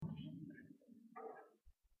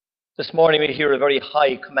This morning we hear a very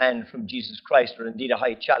high command from Jesus Christ, or indeed a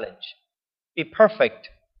high challenge. Be perfect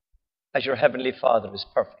as your heavenly Father is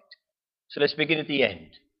perfect. So let's begin at the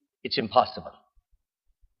end. It's impossible.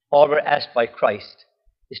 All we're asked by Christ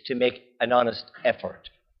is to make an honest effort.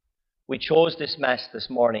 We chose this Mass this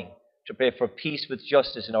morning to pray for peace with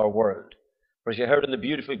justice in our world. For as you heard in the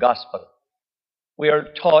beautiful Gospel, we are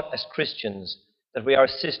taught as Christians that we are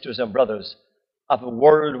sisters and brothers of a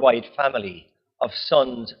worldwide family of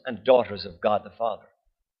sons and daughters of God the Father,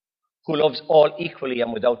 who loves all equally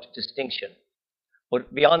and without distinction.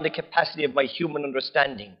 But beyond the capacity of my human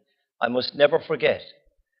understanding, I must never forget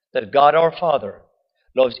that God our Father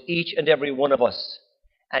loves each and every one of us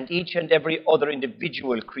and each and every other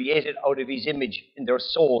individual created out of his image in their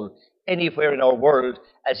soul anywhere in our world,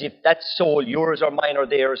 as if that soul, yours or mine or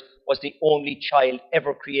theirs, was the only child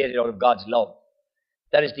ever created out of God's love.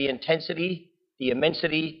 That is the intensity, the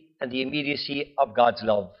immensity, and the immediacy of God's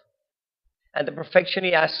love. And the perfection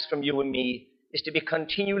he asks from you and me is to be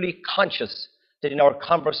continually conscious that in our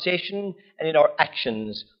conversation and in our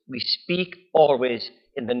actions, we speak always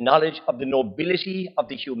in the knowledge of the nobility of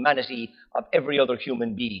the humanity of every other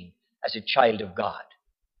human being as a child of God.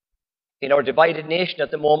 In our divided nation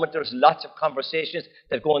at the moment, there's lots of conversations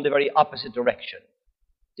that go in the very opposite direction.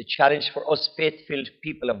 The challenge for us faith-filled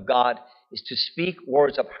people of God is to speak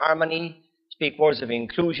words of harmony, speak words of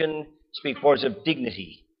inclusion, speak words of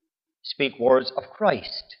dignity, speak words of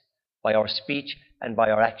Christ by our speech and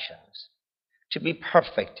by our actions. To be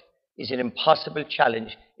perfect is an impossible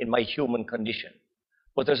challenge in my human condition.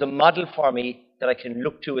 But there's a model for me that I can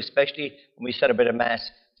look to, especially when we celebrate a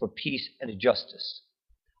Mass for peace and justice.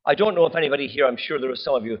 I don't know if anybody here, I'm sure there are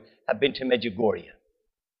some of you, have been to Medjugorje.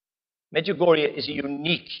 Medjugorje is a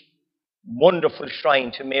unique, wonderful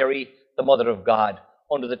shrine to Mary, the Mother of God,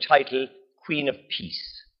 under the title Queen of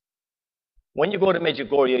Peace. When you go to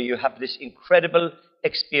Medjugorje, you have this incredible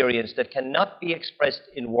experience that cannot be expressed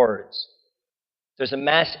in words. There's a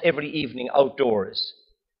Mass every evening outdoors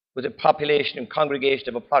with a population and congregation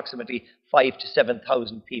of approximately 5,000 to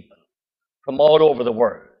 7,000 people from all over the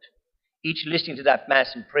world, each listening to that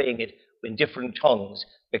Mass and praying it in different tongues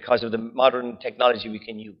because of the modern technology we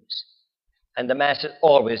can use. And the Mass is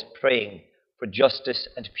always praying for justice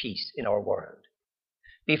and peace in our world.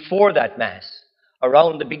 Before that Mass,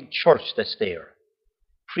 around the big church that's there,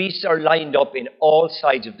 priests are lined up in all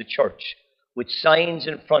sides of the church with signs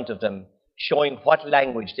in front of them showing what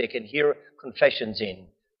language they can hear confessions in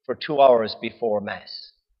for 2 hours before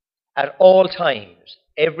Mass. At all times,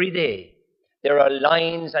 every day, there are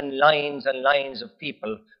lines and lines and lines of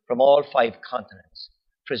people from all 5 continents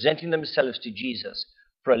presenting themselves to Jesus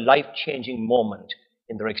for a life-changing moment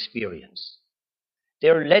in their experience. They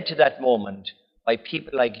are led to that moment by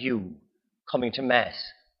people like you coming to Mass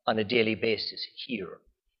on a daily basis here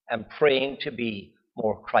and praying to be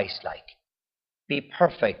more Christ-like. Be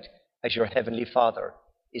perfect as your Heavenly Father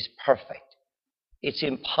is perfect. It's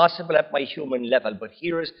impossible at my human level, but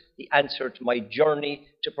here is the answer to my journey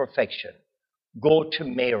to perfection. Go to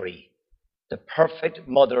Mary, the perfect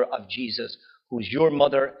mother of Jesus, who is your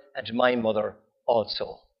mother and my mother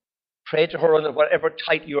also. Pray to her under whatever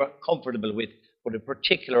title you are comfortable with, but in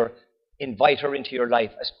particular, invite her into your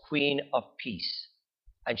life as Queen of Peace.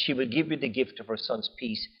 And she will give you the gift of her Son's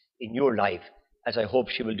peace in your life, as I hope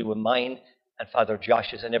she will do in mine and Father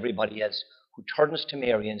Josh's and everybody else who turns to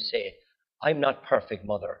Mary and say, I'm not perfect,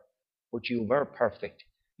 Mother, but you were perfect.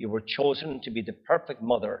 You were chosen to be the perfect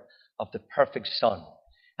mother of the perfect Son.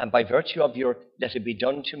 And by virtue of your let it be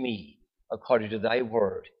done to me, according to thy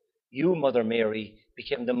word, you, Mother Mary,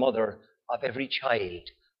 became the mother of every child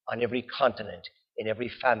on every continent, in every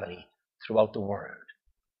family throughout the world.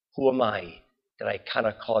 Who am I that I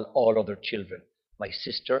cannot call all other children my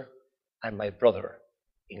sister and my brother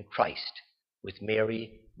in Christ, with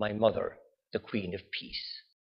Mary, my mother, the Queen of Peace?